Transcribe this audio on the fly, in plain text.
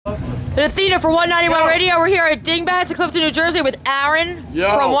And Athena for 191 Radio. We're here at Dingbats in Clifton, New Jersey with Aaron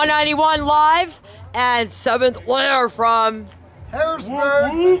from 191 Live and 7th Layer from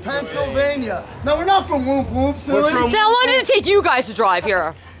Harrisburg, Pennsylvania. No, we're not from Whoop Whoop, silly. So how long did it take you guys to drive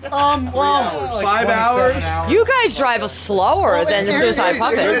here? Well, 5 hours. You guys drive slower than the Suicide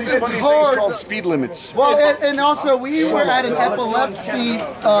Puppets. It's called speed limits. Well, and also we were at an epilepsy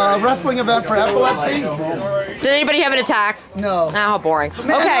wrestling event for epilepsy. Did anybody have an attack? No. Ah, how boring.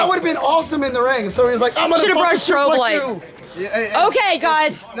 Man, Okay. that would have been awesome in the ring if somebody was like, I'm gonna Should've brought a fucking strobe suplex light. you. Yeah, Okay,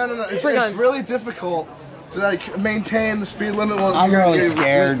 guys. No. It's Bring on. really difficult to like maintain the speed limit when I'm really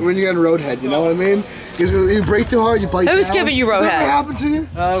scared. when you're in roadhead. You know what I mean? Because you brake too hard, you bite down. Who's giving you Has that roadhead? ever happened to you?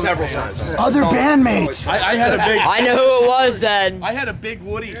 Several times. Other bandmates. I had a big. I know who it was then. I had a big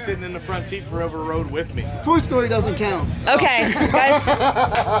Woody sitting in the front seat for over road with me. Toy Story doesn't count. Okay, guys.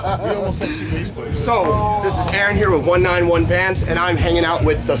 We almost had 2 bass players. So, this is Aaron here with 191 Bands, and I'm hanging out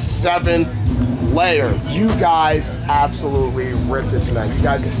with the 7th Layer. You guys absolutely ripped it tonight. You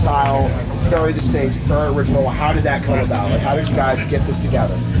guys' style is very distinct, very original. How did that come about? Like, how did you guys get this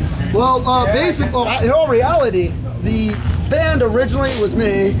together? Well, basically, in all reality, the band originally was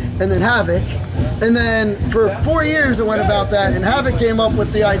me and then Havoc. And then for 4 years it went about that, and Havoc came up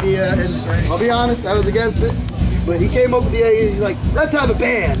with the idea, and I'll be honest, I was against it. But he came up with the idea, he's like, let's have a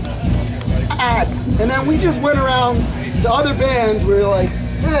band. And then we just went around to other bands, we were like,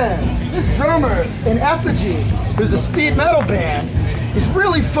 man, this drummer in Effigy, who's a speed metal band, is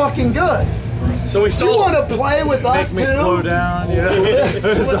really fucking good. So we You stole. want to play with us too? Slow down. Yeah.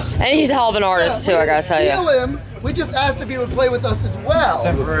 And he's a hell of an artist too, I gotta tell Kill you. him. We just asked if he would play with us as well.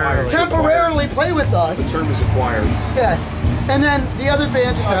 Temporarily. Temporarily play with us. The term is acquired. Yes. And then the other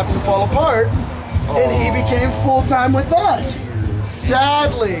band just happened to fall apart, and he became full-time with us.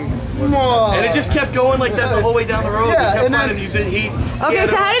 Sadly. And it just kept going like that the whole way down the road. Yeah, we kept and then- finding music. Okay,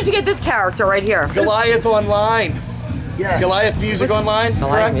 so how did you get this character right here? Goliath Online. Yes. Goliath Music Online. I like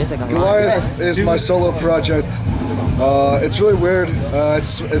correct? music online. Goliath is my solo project. It's really weird.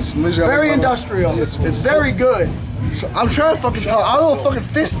 It's music. Very industrial. It's very good. I'm trying to fucking talk. I will fucking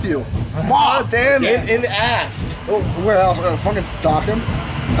fist you. God damn it. In the ass. Oh, where else? I'm gonna fucking stalk him.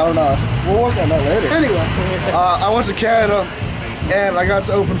 I don't know. We'll work on that later. Anyway. I went to Canada, and I got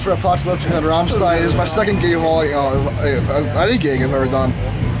to open for Apocalyptic and Rammstein. It was my second gig of all, any gig I've ever done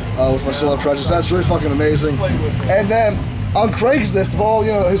with my solo projects. That's really fucking amazing. And then on Craigslist, of all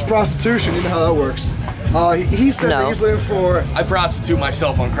his prostitution, you know how that works. He said that he's looking for. I prostitute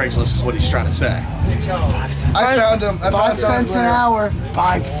myself on Craigslist is what he's trying to say. I found him. 5 cents an hour.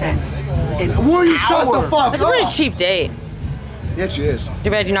 5 cents an hour. Will you shut the fuck That's a up? pretty cheap date. Yeah, she is. Too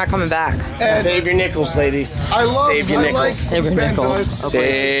bad you're not coming back. And save your nickels, ladies. I love. Save your nickels. Save your nickels.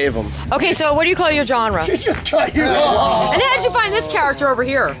 Save them. Okay, so what do you call your genre? He just cut you off. And how did you find this character over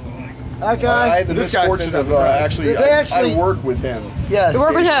here? That guy. I had the misfortune of actually, I work with him. Yes. You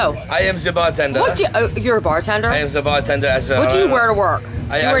work with who? I am the bartender. What do you, you're a bartender? I am the bartender as a. What do you wear to work?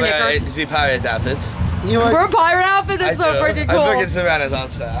 I you wear am knickers? the pirate outfit. You know We're a what? pirate outfit? That's so freaking cool. I work at the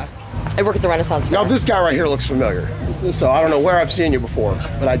Renaissance Fair. I work at the Renaissance Fair. Now this guy right here looks familiar. So I don't know where I've seen you before,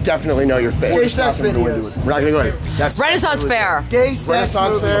 but I definitely know your face. Gay sex videos. We're not gonna go in. That's Renaissance Fair. Gay sex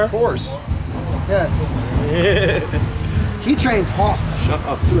Renaissance movies. Fair, of course. Yes. He trains hawks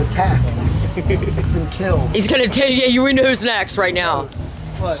to attack and kill. He's gonna tell you, you know who's next right now.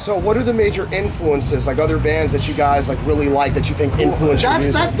 So what are the major influences, like other bands that you guys like really like that you think influence your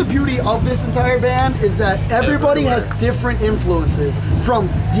music? That's the beauty of this entire band, is that everybody has different influences. From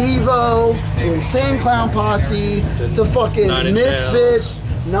Devo to Insane Clown Posse to fucking Misfits,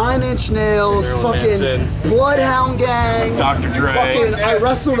 9 Inch Nails, fucking Bloodhound Gang, Dr. Dre. fucking I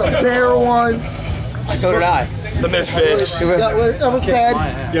wrestled a bear once. So did I. The Misfits. That was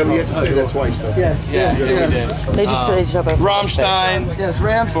sad. Yeah, we get to say that twice though. Yes. They just jump over. Rammstein. Yes,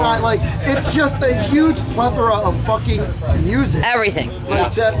 Rammstein, like, it's just a huge plethora of fucking music. Everything.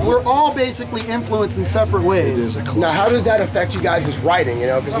 Like, that we're all basically influenced in separate ways. Now, how does that affect you guys' writing?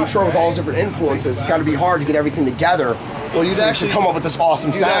 Because I'm sure with all those different influences, it's got to be hard to get everything together. Well, you'd to come up with this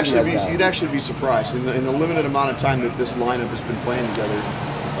awesome sound. You'd actually be surprised in the limited amount of time that this lineup has been playing together.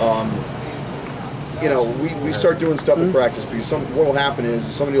 We start doing stuff in practice because what will happen is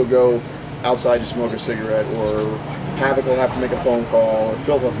somebody will go outside to smoke a cigarette, or Havoc will have to make a phone call, or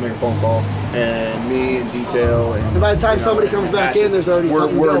Phil will have to make a phone call, and me and Detail and by the time somebody comes back in, there's already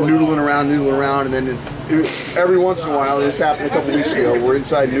something we're going. noodling around, and then every once in a while, this happened a couple weeks ago, we're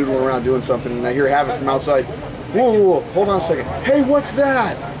inside noodling around doing something, and I hear Havoc from outside, whoa, whoa, whoa, hold on a second. Hey, what's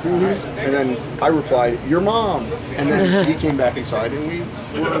that? And then I replied, your mom. And then he came back inside, and we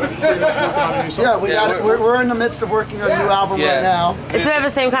were pretty much working on a new song. Yeah, we're in the midst of working on a new album right now. Does it have the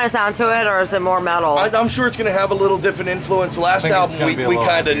same kind of sound to it, or is it more metal? I'm sure it's going to have a little different influence. The last album, we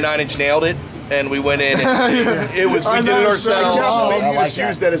kind of 9-inch nailed it, and we went in and we did it ourselves. Maybe you just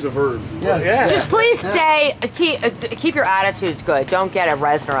use that as a verb. Yeah. Just please stay, keep your attitudes good. Don't get a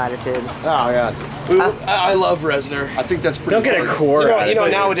Reznor attitude. Oh, yeah. I love Reznor. I think that's pretty Don't get a core. You know,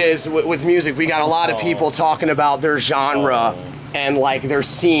 attitude. nowadays with music, we got a lot of people talking about their genre and like their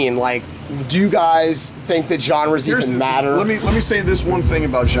scene. Like, do you guys think that genres even matter? Let me say this one thing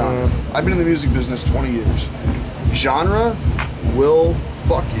about genre. I've been in the music business 20 years. Genre will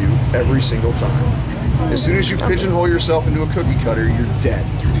fuck you every single time. As soon as you pigeonhole yourself into a cookie cutter, you're dead.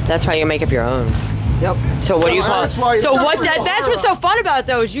 That's why you make up your own. Yep. So what do you call it? So that's what's so fun. fun about it,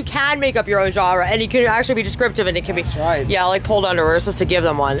 though, is you can make up your own genre, and it can actually be descriptive, and it can be yeah, like pulled under. We're supposed to give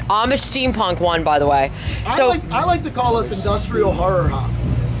them one. Amish steampunk one, by the way. So I like to call us industrial horror hop.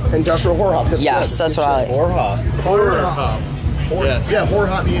 Industrial horror hop. Yes, that's what I like. Horror hop. Yes. Yeah, horror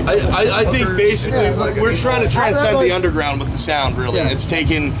hop. I think basically we're trying to transcend the underground with the sound, really. Yeah. It's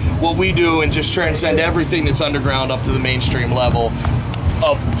taking what we do and just transcend everything that's underground up to the mainstream level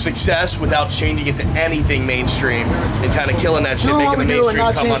of success without changing it to anything mainstream and kind of killing that shit, making the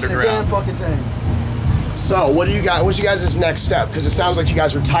mainstream come underground. So, what's you guys' next step? Because it sounds like you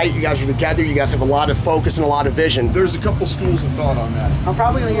guys are tight, you guys are together, you guys have a lot of focus and a lot of vision. There's a couple schools of thought on that. I'm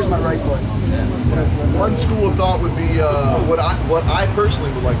probably gonna use my right foot. One school of thought would be what I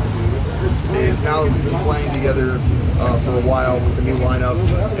personally would like to do is, now that we've been playing together for a while with the new lineup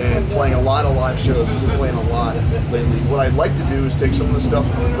and playing a lot of live shows, we've been playing a lot lately. What I'd like to do is take some of the stuff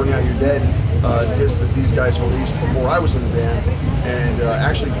from Bring Out Your Dead disc that these guys released before I was in the band and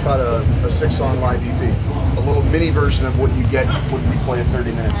actually cut a 6-song live EP, a little mini version of what you get when we play a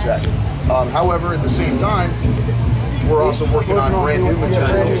 30-minute set. However, at the same time, we're also working on brand new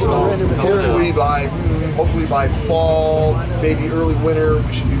material. So hopefully by fall, maybe early winter,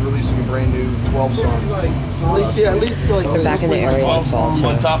 we should be releasing a brand new 12-song. At least like back in the area. 12 songs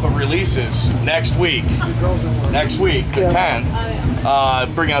on top of releases next week. Next week, the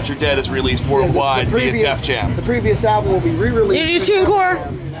 10th, Bring Out Your Dead is released worldwide via Def Jam. The previous album will be re-released. You use TuneCore?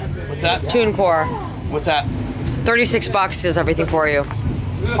 What's that? TuneCore. What's that? $36 does everything for you.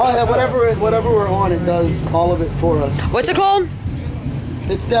 Oh yeah, whatever we're on, it does all of it for us. What's it called?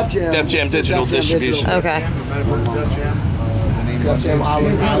 It's Def Jam. Def Jam Digital Distribution. Okay.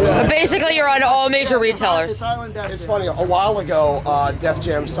 Basically, you're on all major retailers. It's funny, a while ago, Def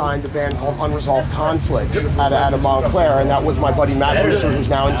Jam signed a band called Unresolved Conflict out of Montclair, and that was my buddy Matt Brewster, who's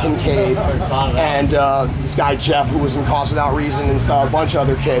now in Kincaid, and this guy Jeff, who was in Cause Without Reason, and saw a bunch of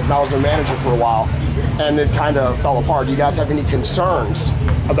other kids, and I was their manager for a while, and it kind of fell apart. Do you guys have any concerns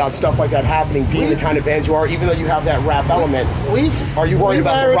about stuff like that happening, being the kind of band you are, even though you have that rap element? Are you worried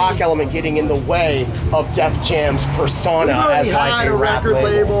about the rock element getting in the way of Def Jam's persona as like a rap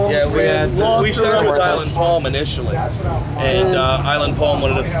label? Yeah, we started with Island Palm initially, and Island Palm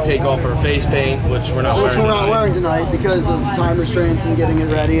wanted us to take off our face paint, which we're not wearing tonight because of time restraints and getting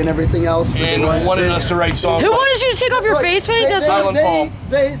it ready and everything else. And wanted us to write songs. Who wanted you to take off your face paint? That's Island Palm.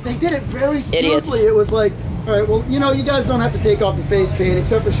 They did it very smoothly. Idiots. It was like, all right, well, you know, you guys don't have to take off the face paint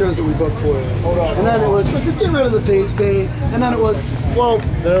except for shows that we booked for you. And then it was, well, just get rid of the face paint. And then it was, well,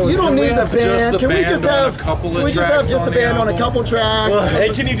 you don't need the band. Can we just have just the band on a couple tracks? Hey,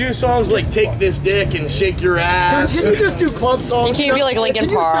 can you do songs like Take This Dick and Shake Your Ass? Can you just do club songs? And can you be like Linkin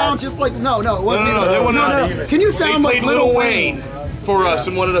Park? Can you sound just like, no, it wasn't. No. Can you sound like Lil Wayne? For us,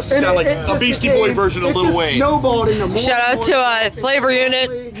 and wanted us to sound like a Beastie Boy version of Lil Wayne. Snowballed into more. Shout out to Flavor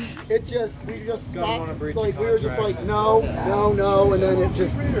Unit. We just stopped. Like we were just like no, and then it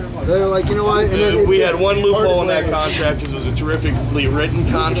just they were like, you know what? And then we had one loophole in that contract because it was a terrifically written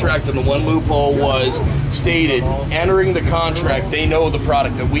contract, and the one loophole was stated entering the contract. They know the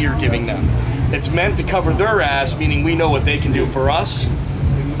product that we are giving them. It's meant to cover their ass, meaning we know what they can do for us.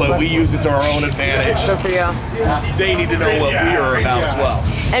 But we use it to our own advantage. Good for you. They need to know what we are about as well.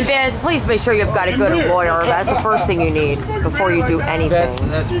 And fans, please make sure you've got a good lawyer. That's the first thing you need before you do anything.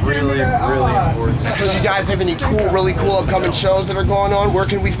 That's really important. So you guys have any really cool upcoming shows that are going on? Where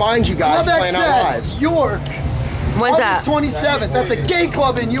can we find you guys playing out live? York. When's that? August 27th. That's a gay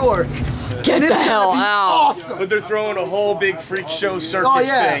club in York. Get the hell out. Awesome. But they're throwing a whole big freak show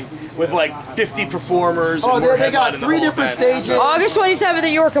circus thing with like 50 performers. And they got 3 different stages. August 27th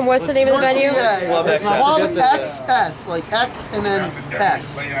in York, and what's the name of the venue? Club XS, like X and then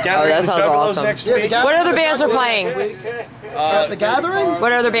S. Oh, that sounds awesome. Next week. What other bands are playing? At the Gathering?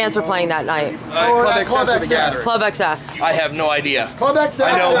 What other bands are playing that night? Club XS or the Gathering? Club XS. I have no idea. Club XS.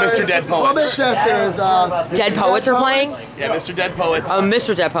 I know Mr. Dead Club Poets. XS, there's Dead Poets are playing? Yeah, Mr. Dead Poets. Oh,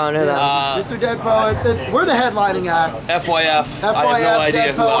 Mr. Dead Poet, I know that. Mr. Dead Poets. We're the headlining act. FYF. I have no idea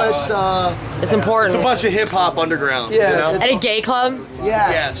Dead who else. Poets. It's important. It's a bunch of hip hop underground. Yeah, You know? At a gay club?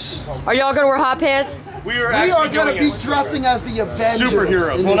 Yes. Are y'all gonna wear hot pants? We are We actually are going to doing be it. dressing as the Avengers.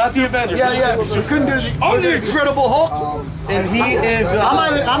 Superheroes. in Well, the not the Avengers. Yeah, yeah. We couldn't do the. I'm the Incredible Hulk, and he is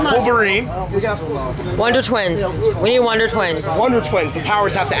I'm not- Wolverine. We got, Wonder Twins. We need Wonder Twins. Wonder Twins. The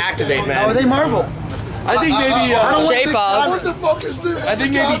powers have to activate, man. are they Marvel? I think maybe. I don't want Shape this- of. What the fuck is this? I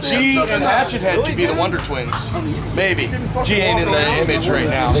think maybe G and Hatchet Head could be the Wonder Twins. Maybe. G ain't in the image right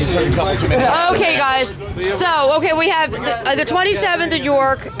now. He took a couple too many. Okay, guys. So, okay, we have the 27th in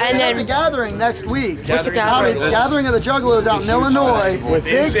York, and We have the then Gathering next week. What's the Gathering? Gathering of the Juggalos out in Illinois. With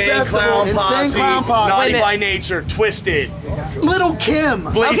Big Insane festival, Clown Insane Posse, Clown Posse. Wait a Naughty minute. by Nature, Twisted, Little Kim.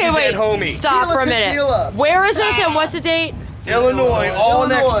 Blazing okay, wait. Dead Homie. Stop for a minute. Tequila. Where is this, and what's the date? Illinois, all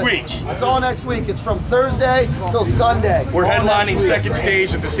next Illinois. week. It's all next week. It's from Thursday till Sunday. We're All headlining next week. second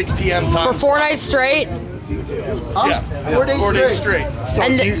stage at the 6 p.m. time. For 4 nights straight? Huh? Yeah, 4 days 4 days straight.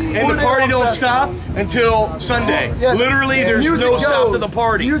 straight. And And the party don't stop until Sunday. Yeah. Literally, there's Music no stop to goes. the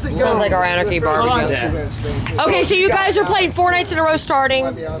party. Music goes. Sounds like our Anarchy barbecue. Okay, so you guys are playing 4 nights in a row starting.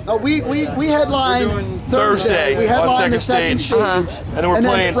 We headline Thursday. We on headline the second second stage. stage. And then we're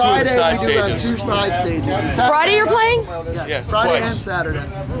playing two of the Friday side we do stages. 2 side stages. And Saturday- Friday you're playing? Yes, Friday twice. and Saturday.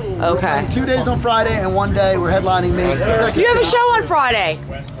 Okay. 2 days on Friday and 1 day we're headlining main second. You have a show on Friday.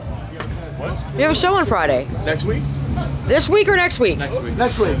 You have a show on Friday. Next week? This week or next week?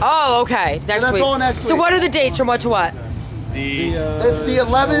 Next week. Oh, okay. Next that's week. all next So week. what are the dates from what to what? It's the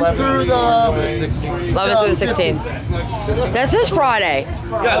 11th through the 11th through the 16th. That's this Friday.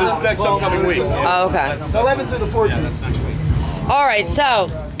 Yeah, this next upcoming week. Oh, okay. 11th through the 14th. All right, so,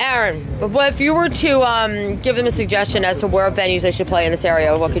 Aaron, if you were to give them a suggestion as to where venues they should play in this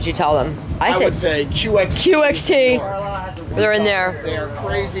area, what could you tell them? I would say QXT. They're in there. They are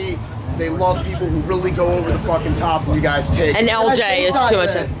crazy. They love people who really go over the fucking top and you guys take. And LJ is too much.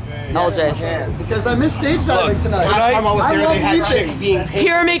 LJ. Because I missed stage diving tonight. Last time I was there, love they had leaping. chicks being painted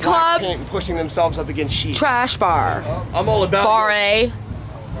Pyramid black Club. paint and pushing themselves up against sheets. Trash Bar. I'm all about Bar A.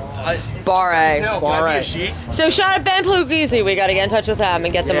 Bar A. Bar A. Sheet. So shout out Ben Plugisi. We got to get in touch with them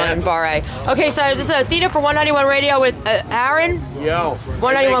and get them on Bar A. Okay, so this is Athena for 191 Radio with Aaron. Yo,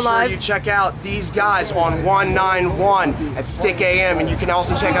 191 make sure Live. you check out these guys on 191 at Stick AM, and you can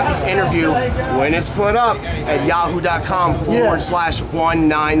also check out this interview when it's put up at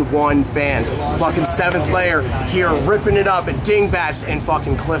yahoo.com/191bands. Fucking 7th Layer here ripping it up at Dingbats in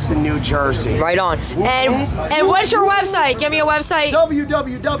fucking Clifton, New Jersey. Right on. And what's your website? Give me a website.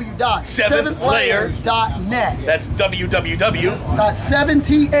 www.7thlayer.net. That's www.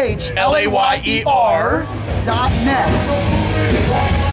 .7thlayer.net.